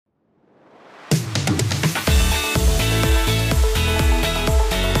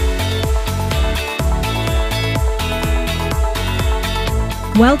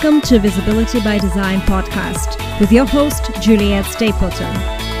Welcome to Visibility by Design podcast with your host, Juliet Stapleton.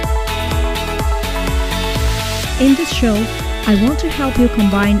 In this show, I want to help you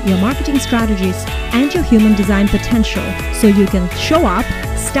combine your marketing strategies and your human design potential so you can show up,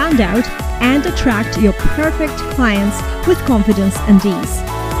 stand out, and attract your perfect clients with confidence and ease.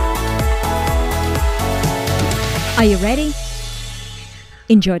 Are you ready?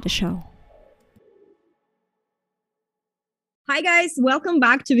 Enjoy the show. Hi guys, welcome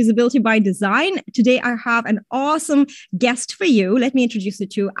back to Visibility by Design. Today I have an awesome guest for you. Let me introduce you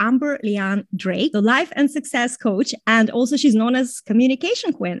to Leann Drake, the life and success coach, and also she's known as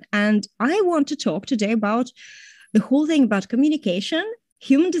Communication Queen. And I want to talk today about the whole thing about communication,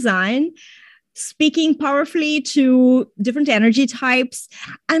 human design, speaking powerfully to different energy types.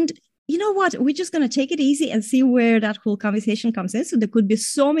 And you know what? We're just going to take it easy and see where that whole conversation comes in. So there could be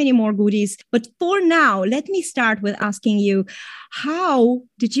so many more goodies. But for now, let me start with asking you, how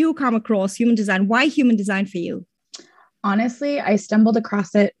did you come across human design? Why human design for you? Honestly, I stumbled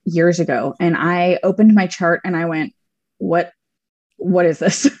across it years ago and I opened my chart and I went, what is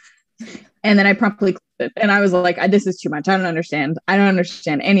this? And then I promptly clicked it and I was like, this is too much. I don't understand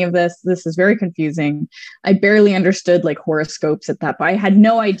any of this. This is very confusing. I barely understood like horoscopes at that point. I had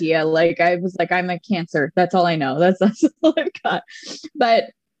no idea. Like, I was like, I'm a Cancer. That's all I know. That's all I've got.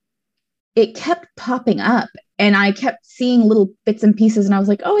 But it kept popping up and I kept seeing little bits and pieces. And I was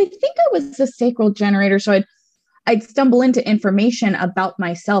like, oh, I think I was a sacral generator. So I'd stumble into information about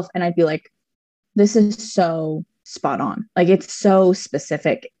myself and I'd be like, this is so spot on. Like, it's so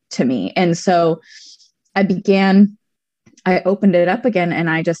specific to me. And so I opened it up again and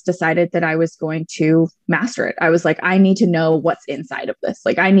I just decided that I was going to master it. I was like, I need to know what's inside of this.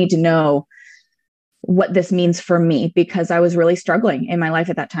 Like, I need to know what this means for me because I was really struggling in my life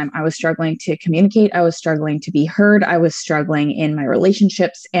at that time. I was struggling to communicate. I was struggling to be heard. I was struggling in my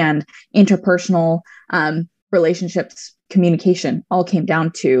relationships and interpersonal relationships. Communication all came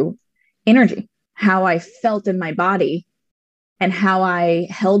down to energy, how I felt in my body and how I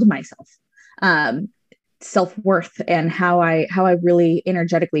held myself, self-worth, and how I really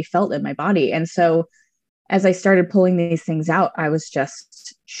energetically felt in my body. And so as I started pulling these things out, I was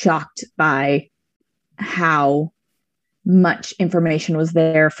just shocked by how much information was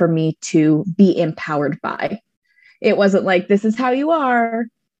there for me to be empowered by. It wasn't like, this is how you are.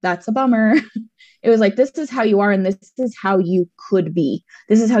 That's a bummer. It was like, this is how you are. And this is how you could be.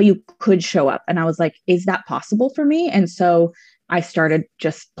 This is how you could show up. And I was like, is that possible for me? And so I started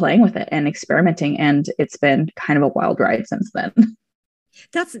just playing with it and experimenting. And it's been kind of a wild ride since then.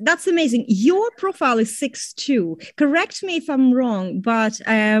 That's amazing. Your profile is 6'2". Correct me if I'm wrong, but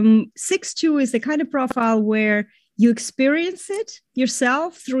 6'2" is the kind of profile where you experience it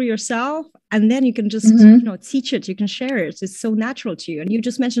through yourself, and then you can just teach it. You can share it. It's so natural to you. And you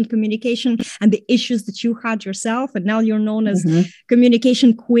just mentioned communication and the issues that you had yourself, and now you're known as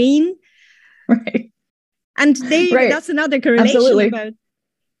Communication Queen. Right. And that's another correlation. Absolutely. About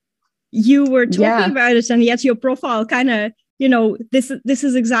you were talking about it, and yet your profile kind of, this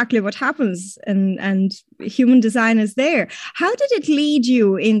is exactly what happens, and human design is there. How did it lead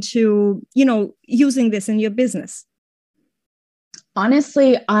you into, using this in your business?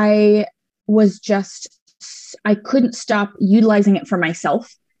 Honestly, I couldn't stop utilizing it for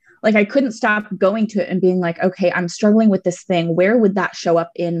myself. Like, I couldn't stop going to it and being like, okay, I'm struggling with this thing. Where would that show up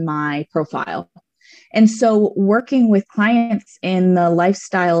in my profile? And so working with clients in the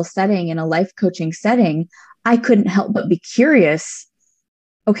lifestyle setting, in a life coaching setting, I couldn't help but be curious.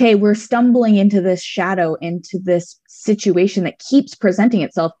 Okay, we're stumbling into this shadow, into this situation that keeps presenting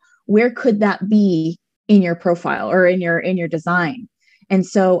itself. Where could that be in your profile or in your design? And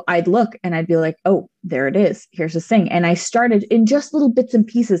so I'd look and I'd be like, oh, there it is. Here's this thing. And I started in just little bits and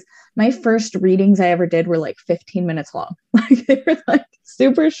pieces. My first readings I ever did were like 15 minutes long. Like, they were like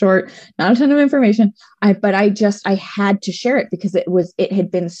super short, not a ton of information. But I had to share it because it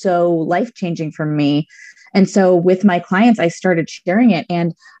had been so life-changing for me. And so with my clients, I started sharing it.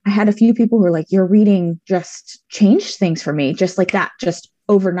 And I had a few people who were like, your reading just changed things for me. Just like that, just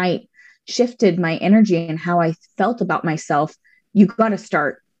overnight shifted my energy and how I felt about myself. You got to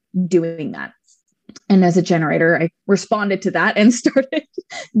start doing that. And as a generator, I responded to that and started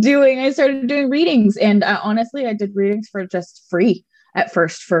doing readings. And honestly, I did readings for just free at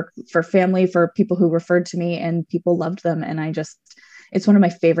first for family, for people who referred to me, and people loved them. And it's one of my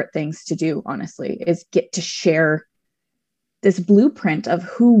favorite things to do, honestly, is get to share this blueprint of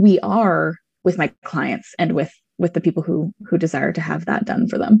who we are with my clients and with the people who desire to have that done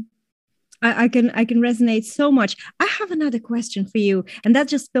for them. I can resonate so much. I have another question for you, and that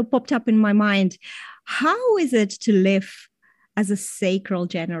just popped up in my mind. How is it to live as a sacral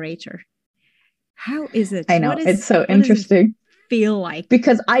generator. How is it? I know, it's so interesting. Feel like?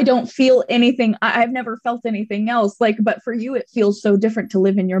 Because I don't feel anything. I've never felt anything else. Like, but for you, it feels so different to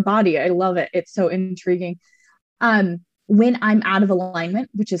live in your body. I love it. It's so intriguing. When I'm out of alignment,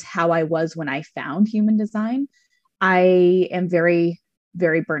 which is how I was when I found human design, I am very,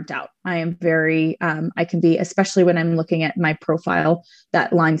 very burnt out. I am very, I can be, especially when I'm looking at my profile,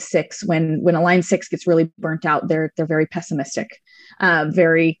 that line 6, when a line 6 gets really burnt out, they're very pessimistic,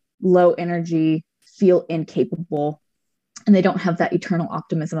 very low energy, feel incapable, and they don't have that eternal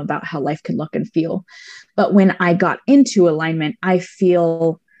optimism about how life can look and feel. But when I got into alignment, I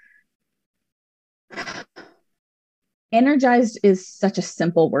feel energized is such a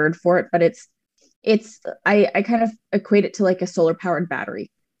simple word for it, but I kind of equate it to like a solar powered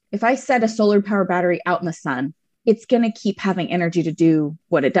battery. If I set a solar powered battery out in the sun, it's going to keep having energy to do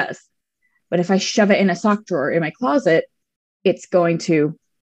what it does. But if I shove it in a sock drawer in my closet, it's going to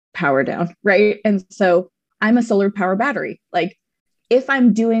power down, right? And so I'm a solar power battery. Like, if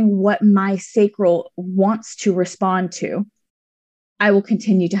I'm doing what my sacral wants to respond to, I will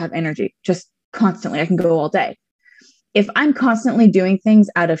continue to have energy just constantly. I can go all day. If I'm constantly doing things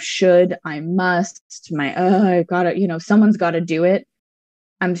out of should, I must, I gotta, someone's got to do it,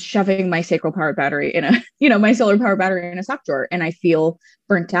 I'm shoving my sacral power battery in my solar power battery in a sock drawer, and I feel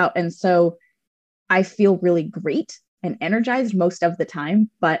burnt out. And so I feel really great and energized most of the time,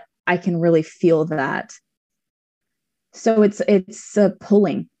 but I can really feel that. So it's a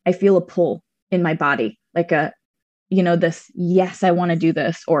pulling. I feel a pull in my body, like this, yes, I want to do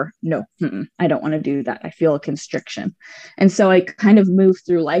this, or no, I don't want to do that. I feel a constriction. And so I kind of move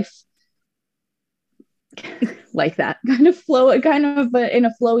through life like that, kind of in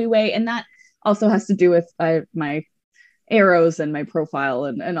a flowy way. And that also has to do with my arrows and my profile,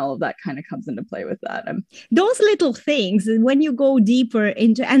 and all of that kind of comes into play with that. Those little things, when you go deeper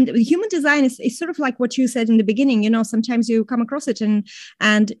into, and human design is sort of like what you said in the beginning, sometimes you come across it and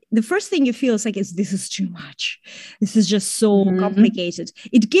the first thing you feel is like, this is too much. This is just so complicated.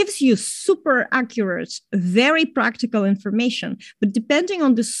 It gives you super accurate, very practical information, but depending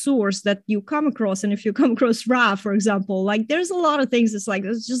on the source that you come across, and if you come across Ra, for example, like there's a lot of things,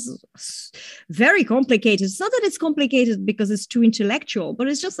 it's just very complicated. It's not that it's complicated because it's too intellectual, but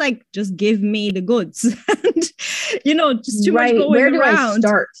it's just like, just give me the goods. And just too much going Where do around. I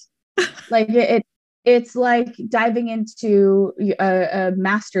start? Like it's like diving into a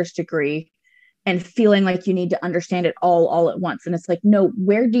master's degree and feeling like you need to understand it all at once. And it's like, no,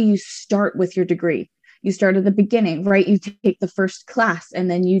 where do you start with your degree? You start at the beginning, right? You take the first class, and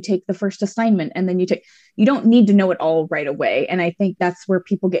then you take the first assignment, and then you don't need to know it all right away. And I think that's where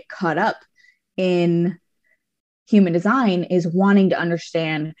people get caught up in human design, is wanting to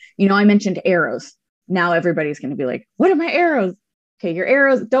understand. I mentioned arrows. Now everybody's going to be like, what are my arrows? Okay, your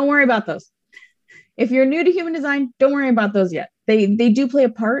arrows, don't worry about those. If you're new to human design, don't worry about those yet. They do play a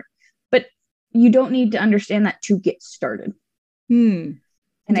part, but you don't need to understand that to get started. And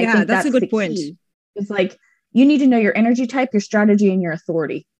I think that's a good point. It's like, you need to know your energy type, your strategy, and your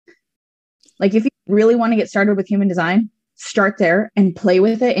authority. Like, if you really want to get started with human design, start there and play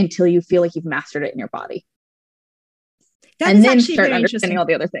with it until you feel like you've mastered it in your body. And then start understanding all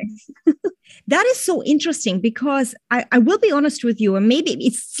the other things. That is so interesting, because I will be honest with you, and maybe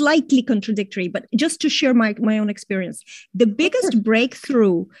it's slightly contradictory, but just to share my own experience, the biggest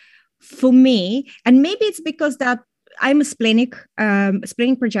breakthrough for me, and maybe it's because that I'm a splenic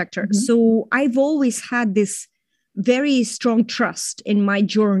projector. So I've always had this very strong trust in my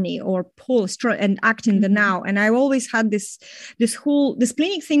journey, or pull and act in the now. And I always had this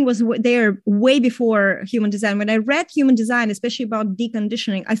splenic thing was there way before human design. When I read human design, especially about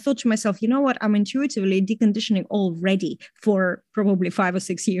deconditioning, I thought to myself, you know what? I'm intuitively deconditioning already for probably 5 or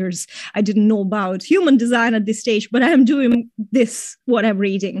 6 years. I didn't know about human design at this stage, but I am doing what I'm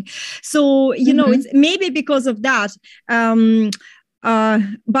reading. So, it's maybe because of that.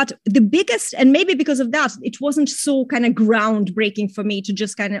 But the biggest, and maybe because of that, it wasn't so kind of groundbreaking for me to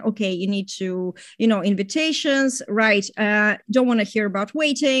just kind of, okay, you need to, invitations, right? Don't want to hear about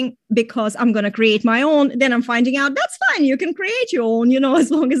waiting because I'm going to create my own. Then I'm finding out that's fine. You can create your own,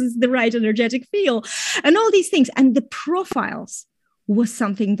 as long as it's the right energetic feel and all these things. And the profiles was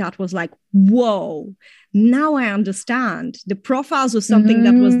something that was like, whoa, now I understand. The profiles was something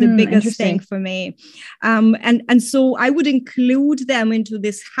that was the biggest thing for me. And so I would include them into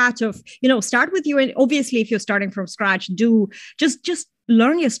this hat of, start with you. And obviously, if you're starting from scratch, do just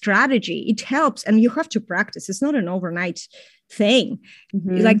learn your strategy. It helps, and you have to practice. It's not an overnight thing.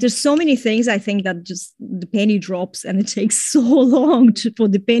 Like there's so many things I think that just the penny drops, and it takes so long for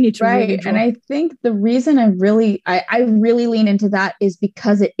the penny to really drop. And I think the reason I really lean into that is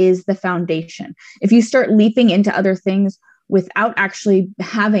because it is the foundation. If you start leaping into other things without actually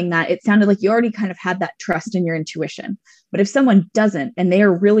having that, it sounded like you already kind of had that trust in your intuition. But if someone doesn't, and they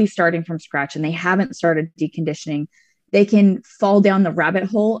are really starting from scratch and they haven't started deconditioning, they can fall down the rabbit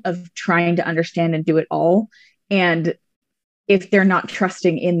hole of trying to understand and do it all. And if they're not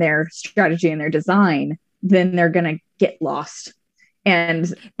trusting in their strategy and their design, then they're going to get lost. And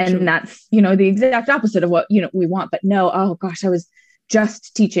True. That's, the exact opposite of what, we want. But no, oh gosh, I was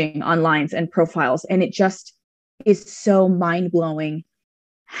just teaching on lines and profiles, and it just is so mind-blowing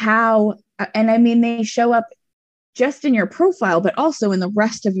how, and I mean, they show up just in your profile, but also in the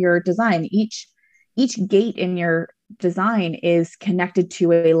rest of your design. Each gate in your design is connected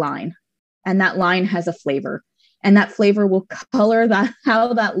to a line, and that line has a flavor, and that flavor will color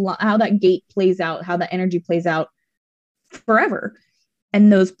how that gate plays out, how that energy plays out forever.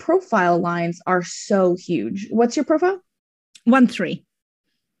 And those profile lines are so huge. What's your profile? 1-3.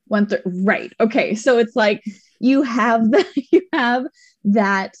 1-3. Right. Okay. So it's like you have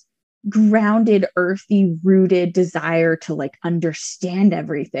that grounded, earthy, rooted desire to like understand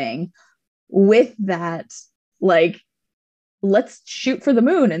everything, with that, like, let's shoot for the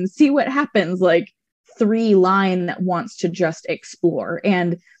moon and see what happens, like 3 line that wants to just explore.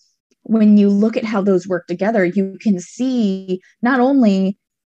 And when you look at how those work together, you can see not only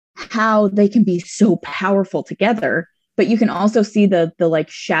how they can be so powerful together, but you can also see the like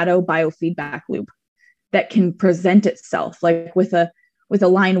shadow biofeedback loop that can present itself. Like with a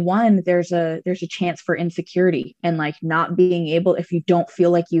line 1, there's a chance for insecurity and like not being able, if you don't feel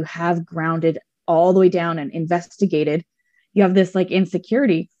like you have grounded all the way down and investigated, you have this like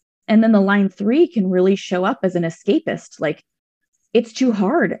insecurity. And then the line 3 can really show up as an escapist. Like, it's too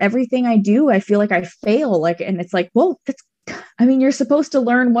hard. Everything I do, I feel like I fail. Like, and it's like, well, you're supposed to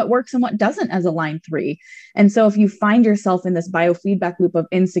learn what works and what doesn't as a line 3. And so if you find yourself in this biofeedback loop of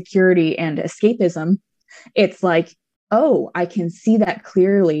insecurity and escapism, it's like, oh, I can see that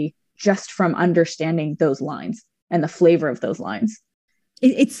clearly just from understanding those lines and the flavor of those lines.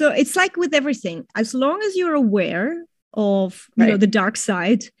 It's like with everything, as long as you're aware of the dark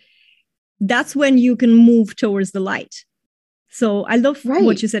side, that's when you can move towards the light. So I love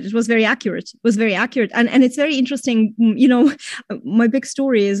what you said. It was very accurate. And it's very interesting. My big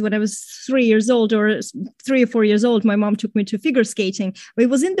story is when I was 3 years old, or 3 or 4 years old, my mom took me to figure skating. It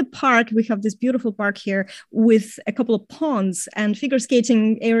was in the park. We have this beautiful park here with a couple of ponds, and figure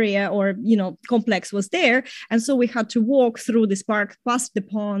skating area or, complex was there. And so we had to walk through this park past the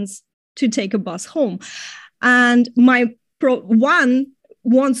ponds to take a bus home. And my one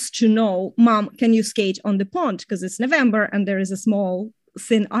wants to know, Mom, can you skate on the pond? Because it's November and there is a small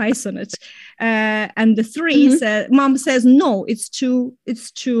thin ice on it. And the 3 says, Mom says, no, it's too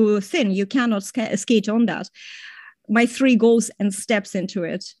thin. You cannot skate on that. My 3 goes and steps into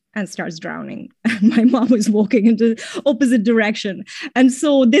it and starts drowning. And my mom is walking in the opposite direction. And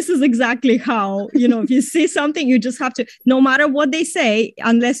so this is exactly how, if you see something, you just have to, no matter what they say,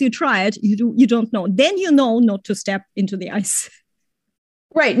 unless you try it, you don't know. Then you know not to step into the ice.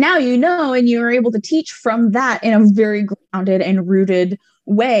 Right. Now and you're able to teach from that in a very grounded and rooted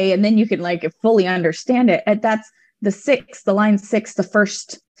way. And then you can like fully understand it. And that's the line 6, the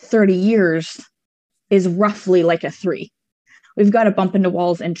first 30 years is roughly like a 3. We've got to bump into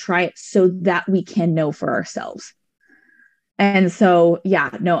walls and try it so that we can know for ourselves. And so,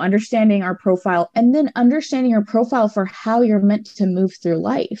 understanding our profile, and then understanding your profile for how you're meant to move through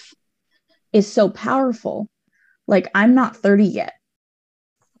life is so powerful. Like, I'm not 30 yet.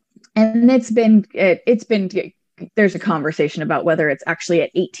 And there's a conversation about whether it's actually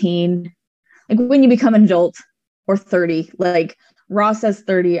at 18, like when you become an adult, or 30. Like Ross says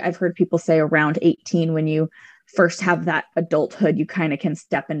 30. I've heard people say around 18, when you first have that adulthood, you kind of can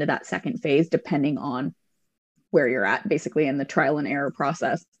step into that second phase, depending on where you're at, basically in the trial and error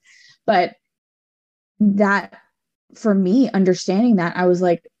process. But that, for me, understanding that, I was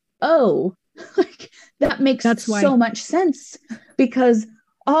like, oh, like that makes so much sense, because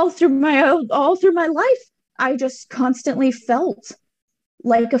all through my life, I just constantly felt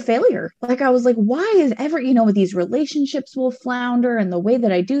like a failure. Like I was like, why is with these relationships will flounder, and the way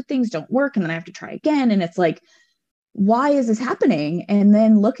that I do things don't work, and then I have to try again. And it's like, why is this happening? And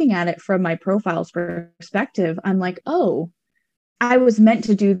then looking at it from my profile's perspective, I'm like, oh, I was meant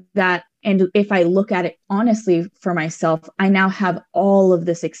to do that. And if I look at it honestly for myself, I now have all of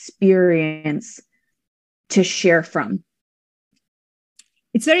this experience to share from.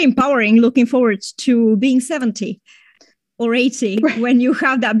 it's very empowering looking forward to being 70 or 80 Right. when you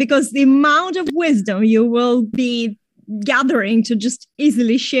have that, because the amount of wisdom you will be gathering to just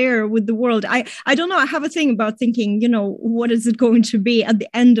easily share with the world. I don't know. I have a thing about thinking, what is it going to be at the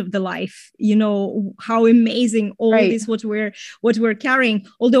end of the life? How amazing all Right. this, what we're carrying.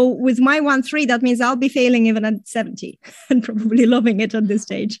 Although with my 1-3, that means I'll be failing even at 70 and probably loving it at this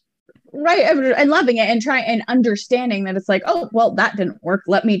stage. Right. And loving it and trying and understanding that it's like, oh, well, that didn't work.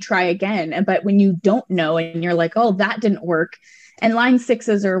 Let me try again. But when you don't know and you're like, oh, that didn't work. And line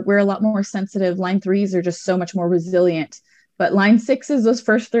 6s we're a lot more sensitive. Line 3s are just so much more resilient. But line 6s, those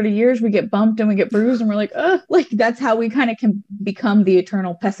first 30 years, we get bumped and we get bruised and we're like, oh, like that's how we kind of can become the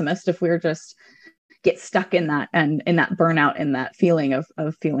eternal pessimist if we're just get stuck in that and in that burnout and that feeling of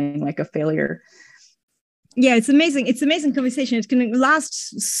feeling like a failure. Yeah, it's amazing. It's amazing conversation. It can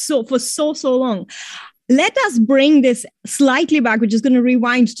last for so long. Let us bring this slightly back. We're just going to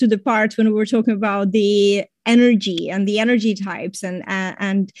rewind to the part when we were talking about the energy and the energy types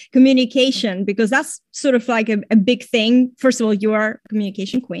and communication, because that's sort of like a big thing. First of all, you are a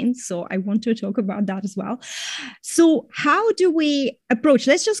communication queen, so I want to talk about that as well. So how do we approach?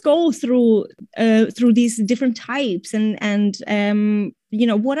 Let's just go through these different types and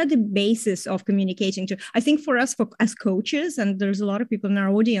what are the basis of communicating to? I think for us, as coaches, and there's a lot of people in our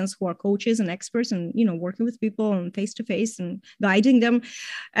audience who are coaches and experts and, working with people and face-to-face and guiding them,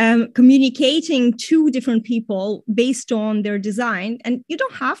 communicating to different people based on their design. And you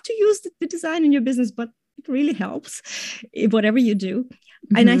don't have to use the design in your business, but it really helps whatever you do.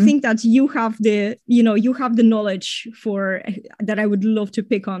 Mm-hmm. And I think that you have the knowledge for that. I would love to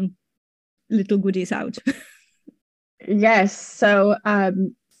pick on little goodies out. Yes. So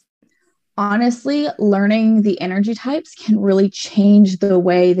honestly, learning the energy types can really change the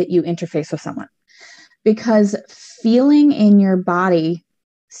way that you interface with someone, because feeling in your body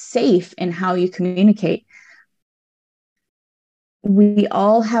safe in how you communicate, we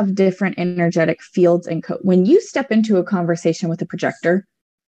all have different energetic fields and when you step into a conversation with a projector,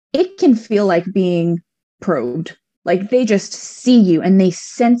 it can feel like being probed. Like they just see you and they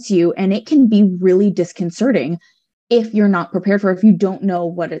sense you, and it can be really disconcerting if you're not prepared for it, if you don't know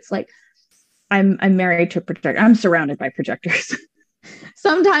what it's like. I'm married to a projector. I'm surrounded by projectors.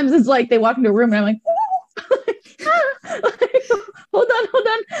 Sometimes it's like they walk into a room and I'm like, hold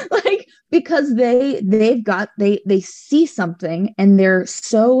on. Like, because they see something and they're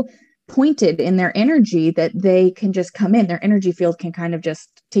so pointed in their energy that they can just come in. Their energy field can kind of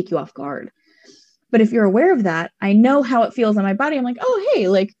just take you off guard. But if you're aware of that, I know how it feels on my body. I'm like, oh, hey,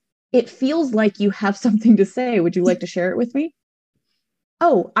 like, it feels like you have something to say. Would you like to share it with me?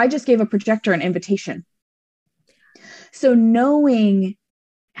 Oh, I just gave a projector an invitation. So knowing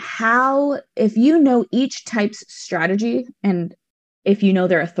how, if you know each type's strategy and if you know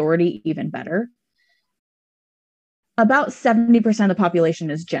their authority, even better, about 70% of the population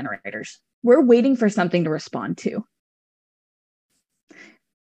is generators. We're waiting for something to respond to.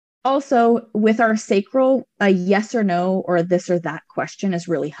 Also, with our sacral, a yes or no or this or that question is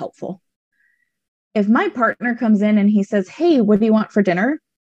really helpful. If my partner comes in and he says, hey, what do you want for dinner?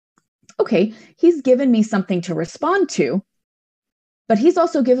 Okay, he's given me something to respond to, but he's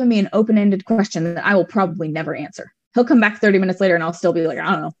also given me an open-ended question that I will probably never answer. He'll come back 30 minutes later and I'll still be like,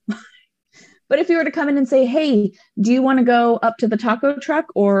 I don't know. But if you were to come in and say, hey, do you want to go up to the taco truck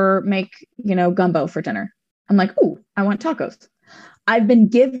or make, gumbo for dinner? I'm like, ooh, I want tacos. I've been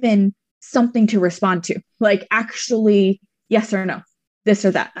given something to respond to, like actually yes or no, this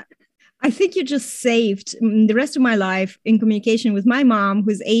or that. I think you just saved the rest of my life in communication with my mom,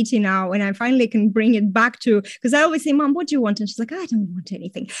 who's 80 now. And I finally can bring it back to, because I always say, Mom, what do you want? And she's like, I don't want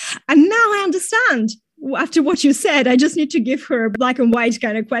anything. And now I understand after what you said. I just need to give her a black and white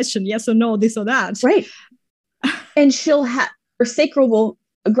kind of question. Yes or no, this or that. Right. And she'll have, her sacral will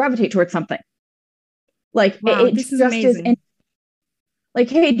gravitate towards something. Like, wow, this is just amazing. Like,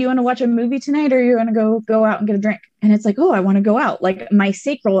 hey, do you want to watch a movie tonight or you want to go out and get a drink? And it's like, oh, I want to go out. Like my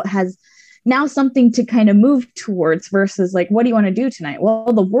sacral has now something to kind of move towards versus like, what do you want to do tonight?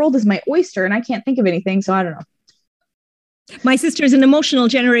 Well, the world is my oyster and I can't think of anything. So I don't know. My sister is an emotional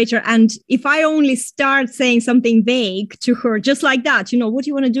generator. And if I only start saying something vague to her, just like that, what do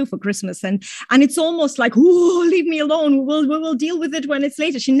you want to do for Christmas? And it's almost like, oh, leave me alone. We will deal with it when it's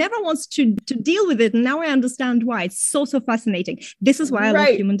later. She never wants to deal with it. And now I understand why. It's so fascinating. This is why I love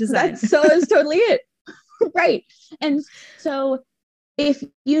human design. That's totally it. Right. And so if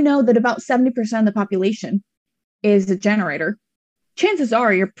you know that about 70% of the population is a generator, chances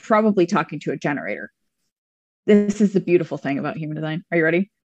are you're probably talking to a generator. This is the beautiful thing about human design. Are you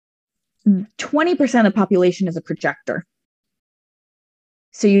ready? 20% of the population is a projector.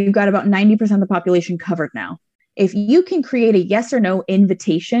 So you've got about 90% of the population covered now. If you can create a yes or no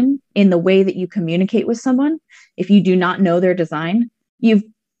invitation in the way that you communicate with someone, if you do not know their design, you've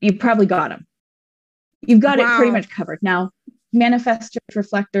probably got them. You've got it pretty much covered. Now, manifestors,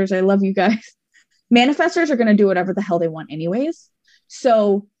 reflectors, I love you guys. Manifestors are going to do whatever the hell they want anyways.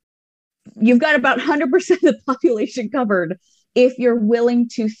 So you've got about 100% of the population covered if you're willing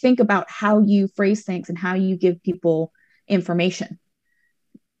to think about how you phrase things and how you give people information.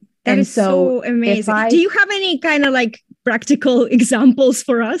 That is so amazing. Do you have any kind of like practical examples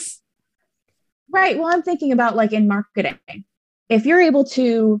for us? Right. Well, I'm thinking about like in marketing, if you're able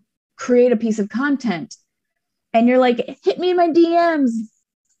to create a piece of content and you're like, hit me in my DMs,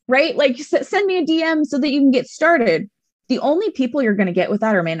 right? Like send me a DM so that you can get started. The only people you're going to get with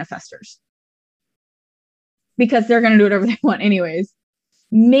that are manifestors, because they're going to do whatever they want anyways.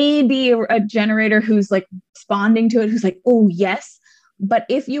 Maybe a generator who's like responding to it, who's like, oh, yes. But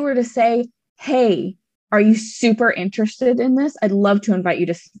if you were to say, hey, are you super interested in this? I'd love to invite you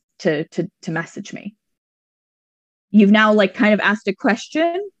to message me. You've now like kind of asked a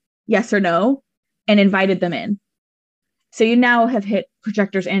question, yes or no, and invited them in. So you now have hit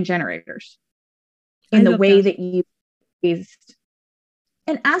projectors and generators in the way that you raised.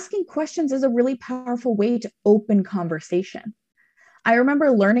 And asking questions is a really powerful way to open conversation. I remember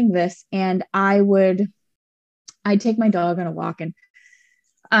learning this, and I'd take my dog on a walk, and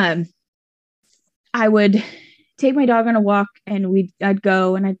I would take my dog on a walk, and I'd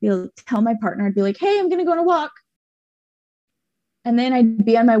go and tell my partner, I'd be like, hey, I'm going to go on a walk. And then I'd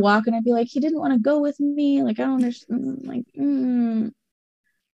be on my walk and I'd be like, he didn't want to go with me. Like, I don't understand. Like,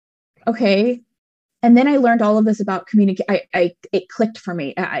 okay. And then I learned all of this about communication. It clicked for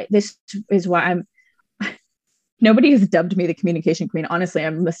me. This is why nobody has dubbed me the communication queen. Honestly,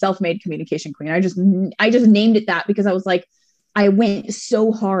 I'm the self-made communication queen. I just named it that because I was like, I went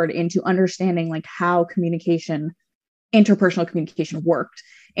so hard into understanding like how interpersonal communication worked.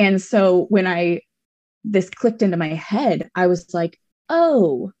 And so when this clicked into my head, I was like,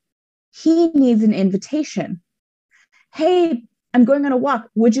 oh, he needs an invitation. Hey, I'm going on a walk.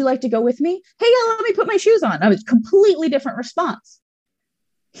 Would you like to go with me? Hey, yeah, let me put my shoes on. I was completely different response.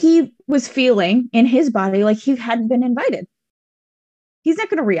 He was feeling in his body like he hadn't been invited. He's not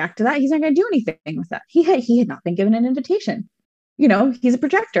going to react to that. He's not going to do anything with that. He had not been given an invitation. You know, he's a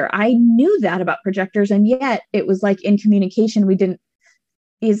projector. I knew that about projectors. And yet it was like in communication,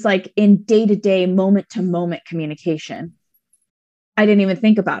 it's like in day-to-day, moment-to-moment communication. I didn't even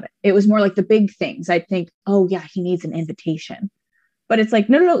think about it. It was more like the big things. I'd think, oh yeah, he needs an invitation. But it's like,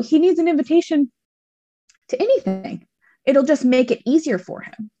 no, he needs an invitation to anything. It'll just make it easier for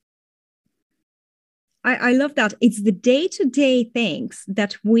him. I love that. It's the day-to-day things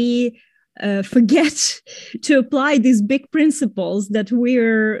that we forget to apply these big principles that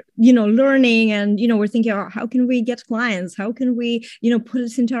we're, learning, and, we're thinking, oh, how can we get clients? How can we, put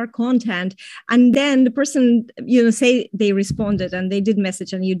this into our content? And then the person, say they responded and they did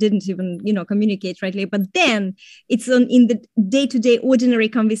message and you didn't even, communicate rightly. But then it's in the day-to-day ordinary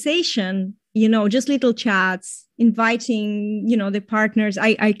conversation, just little chats, inviting, the partners.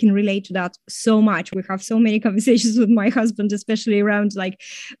 I can relate to that so much. We have so many conversations with my husband, especially around like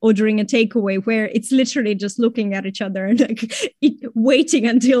ordering a takeaway, where it's literally just looking at each other and like waiting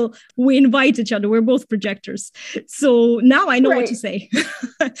until we invite each other. We're both projectors. So now I know what to say.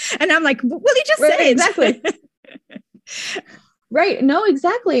 And I'm like, will you just say it? Exactly. Right. No,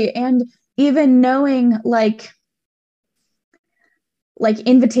 exactly. And even knowing like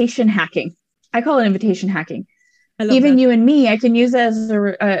invitation hacking. I call it invitation hacking. Even that. You and me, I can use as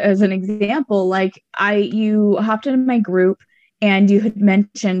an example. Like you hopped into my group and you had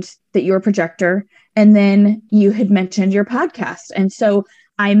mentioned that you're a projector, and then you had mentioned your podcast. And so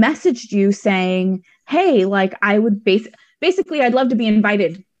I messaged you saying, hey, like I would basically, I'd love to be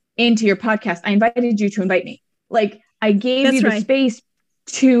invited into your podcast. I invited you to invite me. Like I gave you the space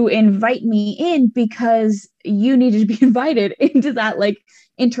to invite me in because you needed to be invited into that like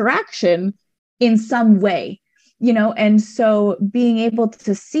interaction in some way, and so being able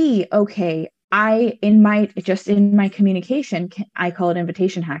to see, okay, in my communication, I call it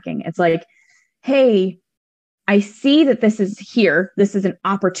invitation hacking. It's like, hey, I see that this is here. This is an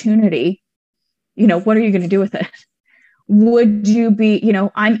opportunity. What are you going to do with it? Would you be,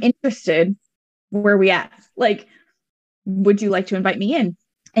 I'm interested. Where are we at? Like, would you like to invite me in?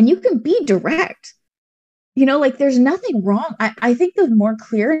 And you can be direct. Like there's nothing wrong. I think the more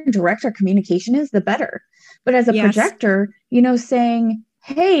clear and direct our communication is, the better. But as a projector, saying,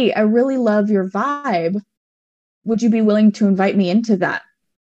 hey, I really love your vibe. Would you be willing to invite me into that?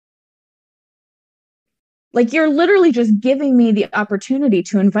 Like you're literally just giving me the opportunity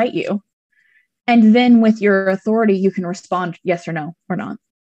to invite you. And then with your authority, you can respond yes or no or not.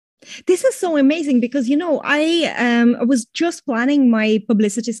 This is so amazing because, I was just planning my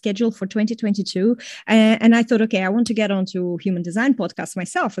publicity schedule for 2022. And I thought, okay, I want to get onto Human Design podcast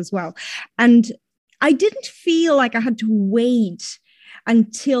myself as well. And I didn't feel like I had to wait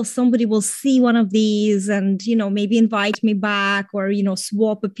until somebody will see one of these and, maybe invite me back or,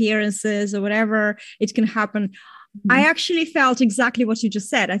 swap appearances or whatever it can happen. Mm-hmm. I actually felt exactly what you just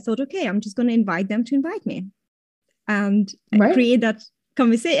said. I thought, okay, I'm just going to invite them to invite me and create that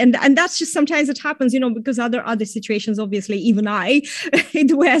conversation. And that's just sometimes it happens, because other situations, obviously, even I,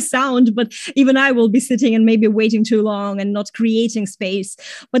 the way I sound, but even I will be sitting and maybe waiting too long and not creating space.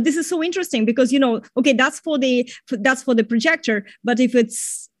 But this is so interesting because, okay, that's for the projector. But if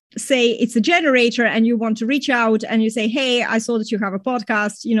it's, say it's a generator and you want to reach out and you say, hey, I saw that you have a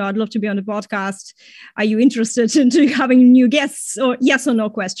podcast, I'd love to be on the podcast. Are you interested in having new guests? Or yes or no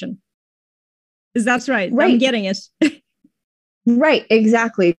question. Is that right? I'm getting it. Right,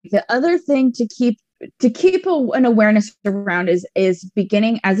 exactly. The other thing to keep an awareness around is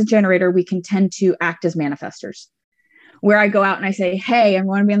beginning as a generator, we can tend to act as manifestors, where I go out and I say, hey, I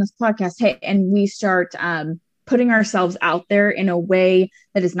want to be on this podcast. Hey, and we start putting ourselves out there in a way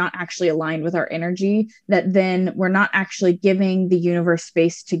that is not actually aligned with our energy, that then we're not actually giving the universe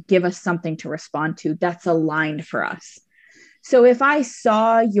space to give us something to respond to that's aligned for us. So if I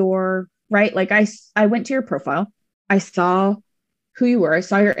saw I went to your profile, I saw who you were, I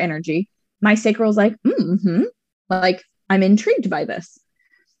saw your energy. My sacral was like, like I'm intrigued by this.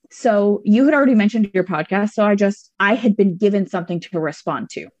 So you had already mentioned your podcast. So I had been given something to respond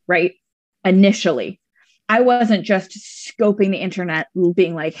to, right? Initially, I wasn't just scoping the internet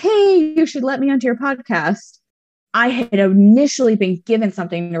being like, hey, you should let me onto your podcast. I had initially been given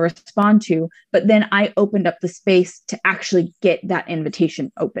something to respond to, but then I opened up the space to actually get that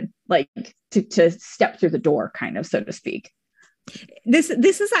invitation open, like to step through the door, kind of, so to speak. This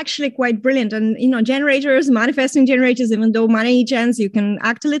is actually quite brilliant. And, generators, manifesting generators, even though many gens, you can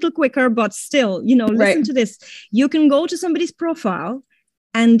act a little quicker, but still, listen to this. You can go to somebody's profile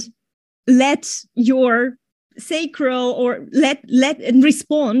and let your sacral or let and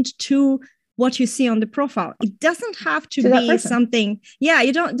respond to what you see on the profile. It doesn't have to be something. Yeah,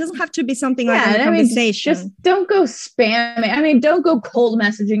 it doesn't have to be something like a conversation. Just don't go spamming. Don't go cold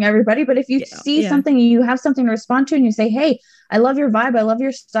messaging everybody. But if you see something, you have something to respond to, and you say, "Hey, I love your vibe. I love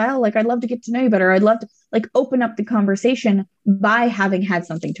your style. Like, I'd love to get to know you better. I'd love to open up the conversation by having had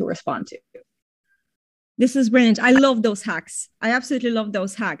something to respond to." This is brilliant. I love those hacks. I absolutely love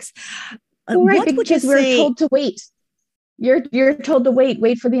those hacks. Right, because we're told to wait. You're told to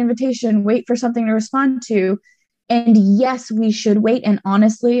wait for the invitation, wait for something to respond to. And yes, we should wait. And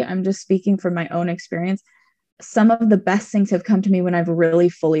honestly, I'm just speaking from my own experience. Some of the best things have come to me when I've really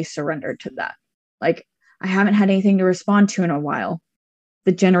fully surrendered to that. Like, I haven't had anything to respond to in a while.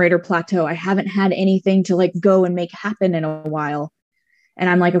 The generator plateau, I haven't had anything to go and make happen in a while. And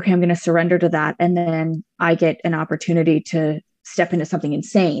I'm like, okay, I'm going to surrender to that. And then I get an opportunity to step into something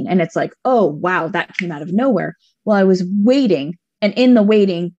insane. And it's like, oh, wow, that came out of nowhere. Well, I was waiting, and in the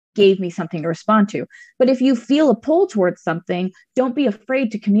waiting gave me something to respond to. But if you feel a pull towards something, don't be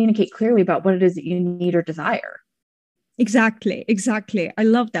afraid to communicate clearly about what it is that you need or desire. Exactly. I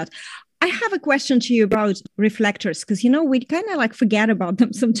love that. I have a question to you about reflectors, because, we kind of forget about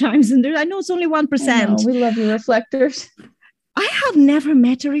them sometimes. And I know it's only 1%. We love your reflectors. I have never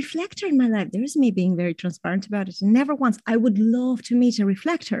met a reflector in my life. There's me being very transparent about it. Never once. I would love to meet a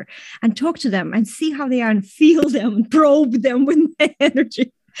reflector and talk to them and see how they are and feel them and probe them with my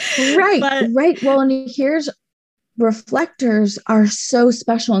energy. Right. Well, and reflectors are so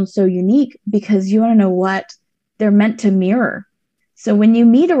special and so unique because you want to know what? They're meant to mirror. So when you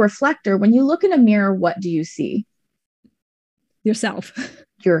meet a reflector, when you look in a mirror, what do you see? Yourself.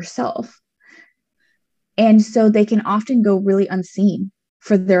 And so they can often go really unseen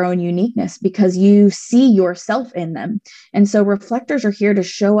for their own uniqueness because you see yourself in them. And so reflectors are here to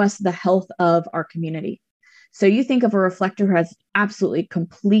show us the health of our community. So you think of a reflector who has absolutely,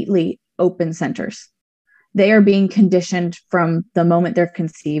 completely open centers. They are being conditioned from the moment they're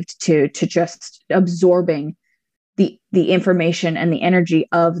conceived to just absorbing the information and the energy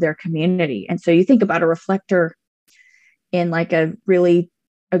of their community. And so you think about a reflector in a really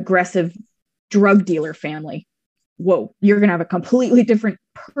aggressive drug dealer family. Whoa, you're going to have a completely different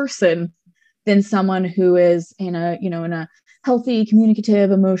person than someone who is in a healthy,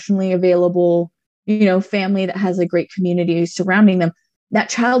 communicative, emotionally available, family that has a great community surrounding them. That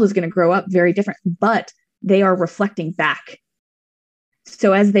child is going to grow up very different, but they are reflecting back.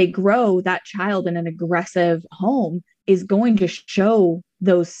 So as they grow, that child in an aggressive home is going to show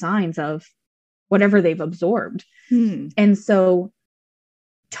those signs of whatever they've absorbed. And so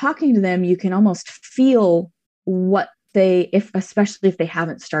talking to them, you can almost feel what especially if they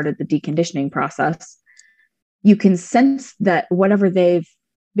haven't started the deconditioning process, you can sense that whatever they've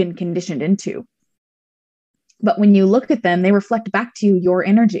been conditioned into. But when you look at them, they reflect back to you your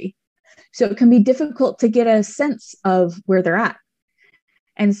energy. So it can be difficult to get a sense of where they're at.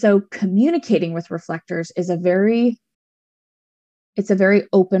 And so communicating with reflectors is a very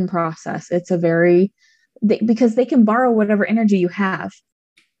open process. Because they can borrow whatever energy you have.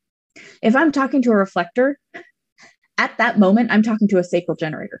 If I'm talking to a reflector, at that moment, I'm talking to a sacral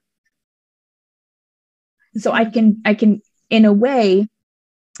generator. So I can, in a way,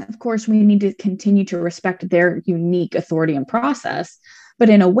 of course, we need to continue to respect their unique authority and process. But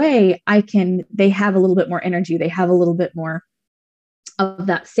in a way, they have a little bit more energy. They have a little bit more of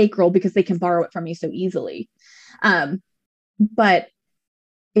that sacral because they can borrow it from me so easily. But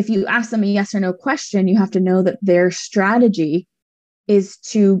if you ask them a yes or no question, you have to know that their strategy is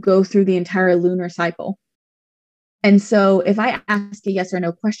to go through the entire lunar cycle. And so if I ask a yes or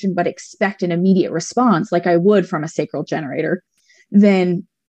no question, but expect an immediate response, like I would from a sacral generator, then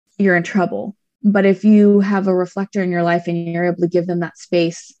you're in trouble. But if you have a reflector in your life and you're able to give them that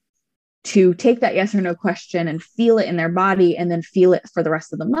space to take that yes or no question and feel it in their body and then feel it for the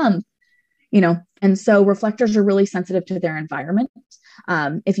rest of the month, and so reflectors are really sensitive to their environment.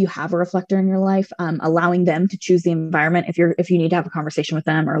 If you have a reflector in your life, allowing them to choose the environment, if you need to have a conversation with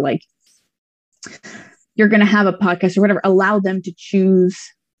them, or like you're going to have a podcast or whatever, allow them to choose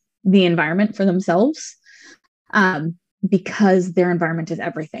the environment for themselves, because their environment is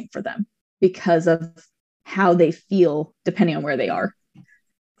everything for them because of how they feel depending on where they are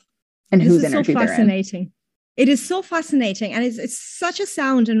and whose energy they're in. It is so fascinating. And it's such a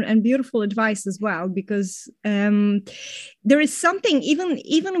sound and beautiful advice as well, because there is something,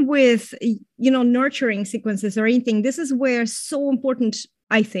 even with, nurturing sequences or anything, this is where so important,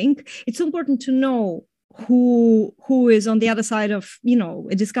 I think, it's so important to know who is on the other side of,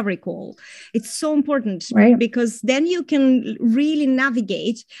 a discovery call. It's so important, right? Because then you can really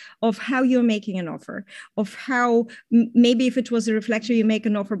navigate of how you're making an offer, of how maybe if it was a reflector, you make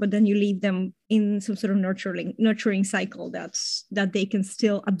an offer, but then you leave them in some sort of nurturing cycle that they can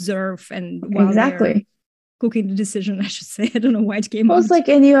still observe and while exactly cooking the decision, I should say. I don't know why it came out. It's like,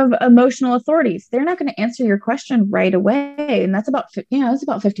 and you have emotional authorities. They're not going to answer your question right away. And that's about 50%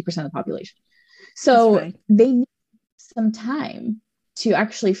 of the population. So right. They need some time to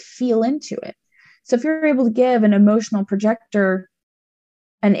actually feel into it. So if you're able to give an emotional projector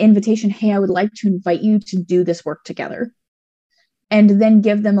an invitation, hey, I would like to invite you to do this work together. And then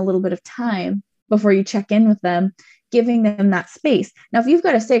give them a little bit of time before you check in with them, giving them that space. Now, if you've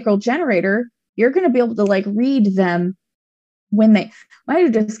got a sacral generator, you're going to be able to read them when I do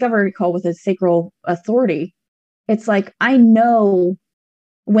a discovery call with a sacral authority. It's like, I know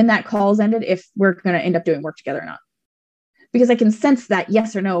when that call's ended, if we're going to end up doing work together or not, because I can sense that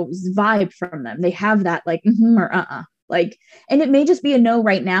yes or no vibe from them. They have that or and it may just be a no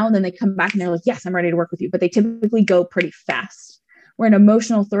right now. And then they come back and they're like, yes, I'm ready to work with you. But they typically go pretty fast, where an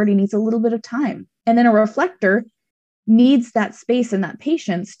emotional authority needs a little bit of time. And then a reflector needs that space and that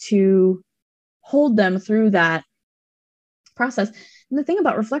patience to hold them through that process. And the thing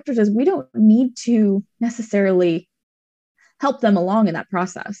about reflectors is we don't need to necessarily help them along in that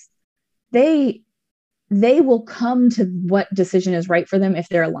process. They will come to what decision is right for them if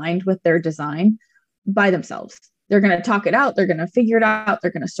they're aligned with their design by themselves. They're going to talk it out. They're going to figure it out.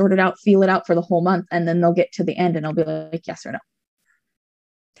 They're going to sort it out, feel it out for the whole month. And then they'll get to the end and they'll be like, yes or no.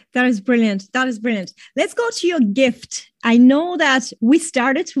 That is brilliant. That is brilliant. Let's go to your gift. I know that we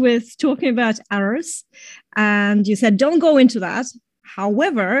started with talking about errors and you said, don't go into that.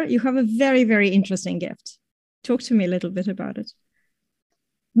 However, you have a very, very interesting gift. Talk to me a little bit about it.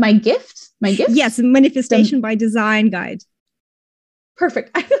 My gift? Yes, Manifestation by Design guide.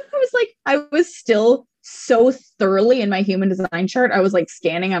 Perfect. I was still so thoroughly in my human design chart. I was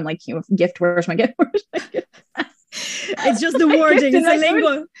scanning. I'm like, gift, where's my gift? Where's my gift? It's just the wording. It's a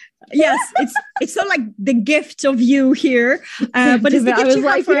lingo. Yes, it's not like the gift of you here, but it's the gift you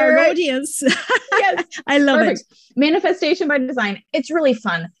have for our audience. Yes, I love it. Manifestation by Design. It's really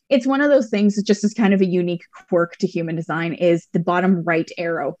fun. It's one of those things that just is kind of a unique quirk to human design is the bottom right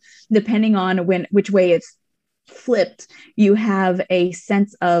arrow. Depending on which way it's flipped, you have a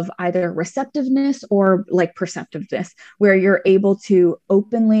sense of either receptiveness or perceptiveness, where you're able to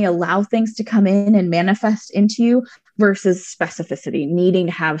openly allow things to come in and manifest into you versus specificity, needing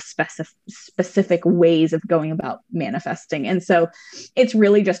to have specific ways of going about manifesting. And so it's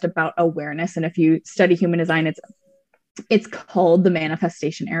really just about awareness. And if you study human design, it's called the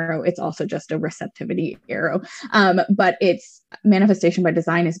manifestation arrow. It's also just a receptivity arrow. But it's manifestation by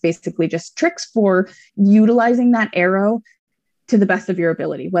design is basically just tricks for utilizing that arrow to the best of your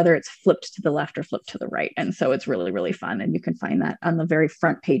ability, whether it's flipped to the left or flipped to the right. And so it's really, really fun. And you can find that on the very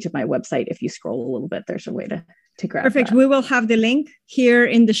front page of my website. If you scroll a little bit, there's a way to grab Perfect. that. We will have the link here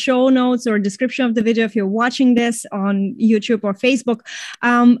in the show notes or description of the video if you're watching this on YouTube or Facebook.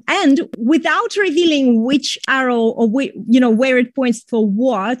 And without revealing which arrow or where it points for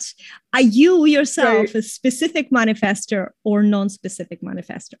what, are you yourself a specific manifester or non-specific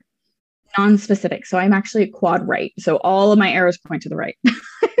manifester? Non-specific. So I'm actually a quad right. So all of my arrows point to the right.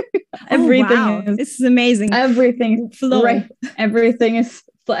 This is amazing. Everything flow. Right. Everything is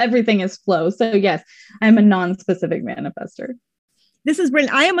flow. So yes, I'm a non-specific manifester. This is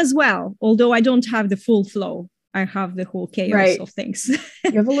brilliant. I am as well, although I don't have the full flow. I have the whole chaos of things.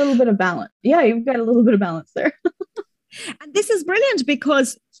 You have a little bit of balance. Yeah, you've got a little bit of balance there. And this is brilliant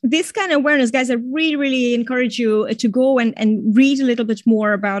because this kind of awareness, guys, I really, really encourage you to go and read a little bit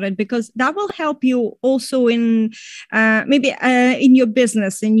more about it, because that will help you also in maybe in your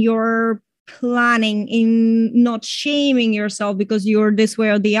business, in your planning, in not shaming yourself because you're this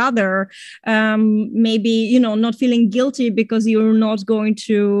way or the other. Maybe, not feeling guilty because you're not going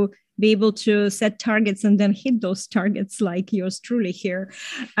to be able to set targets and then hit those targets like yours truly here.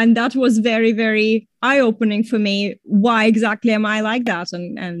 And that was very, very eye-opening for me. Why exactly am I like that?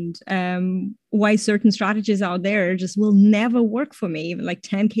 And why certain strategies out there just will never work for me, even like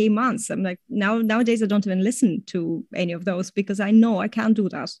 10K months. I'm like, nowadays I don't even listen to any of those because I know I can't do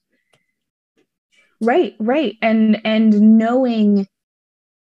that. Right. And knowing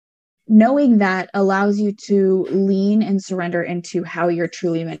that allows you to lean and surrender into how you're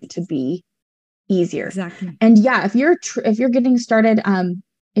truly meant to be easier. Exactly. And yeah, if you're getting started,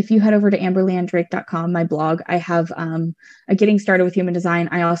 if you head over to amberleanndrake.com, my blog, I have a getting started with human design.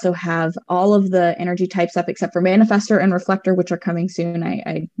 I also have all of the energy types up except for manifestor and reflector, which are coming soon.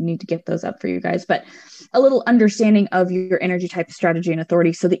 I need to get those up for you guys, but a little understanding of your energy type, strategy, and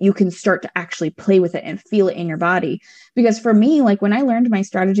authority so that you can start to actually play with it and feel it in your body. Because for me, like when I learned my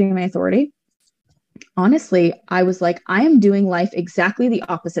strategy and my authority, honestly, I was like, I am doing life exactly the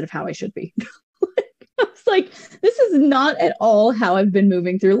opposite of how I should be. I was like, this is not at all how I've been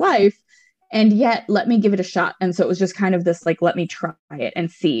moving through life. And yet, let me give it a shot. And so it was just kind of this, like, let me try it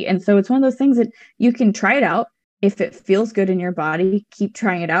and see. And so it's one of those things that you can try it out. If it feels good in your body, keep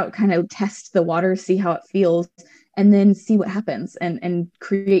trying it out, kind of test the water, see how it feels, and then see what happens and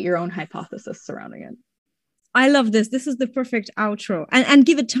create your own hypothesis surrounding it. I love this. This is the perfect outro. And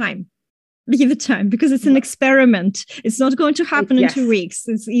give it time. Give it time because it's an experiment. It's not going to happen in 2 weeks.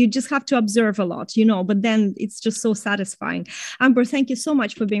 You just have to observe a lot, but then it's just so satisfying. Amber, thank you so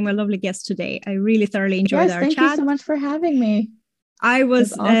much for being my lovely guest today. I really thoroughly enjoyed our chat. Thank you so much for having me. I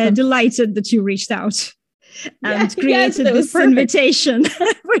was awesome. Delighted that you reached out and created this invitation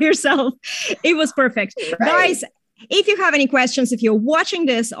for yourself. It was perfect. Right. Guys, if you have any questions, if you're watching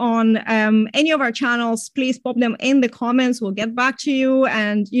this on any of our channels, please pop them in the comments. We'll get back to you.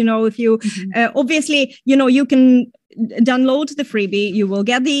 And, if you, obviously, you can download the freebie, you will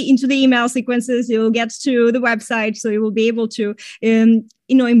get into the email sequences, you'll get to the website. So you will be able to,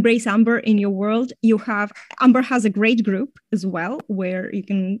 embrace Amber in your world. Amber has a great group as well, where you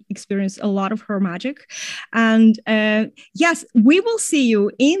can experience a lot of her magic. And yes, we will see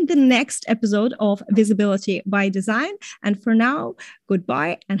you in the next episode of Visibility by Design. And for now,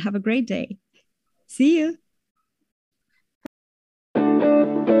 goodbye and have a great day. See you.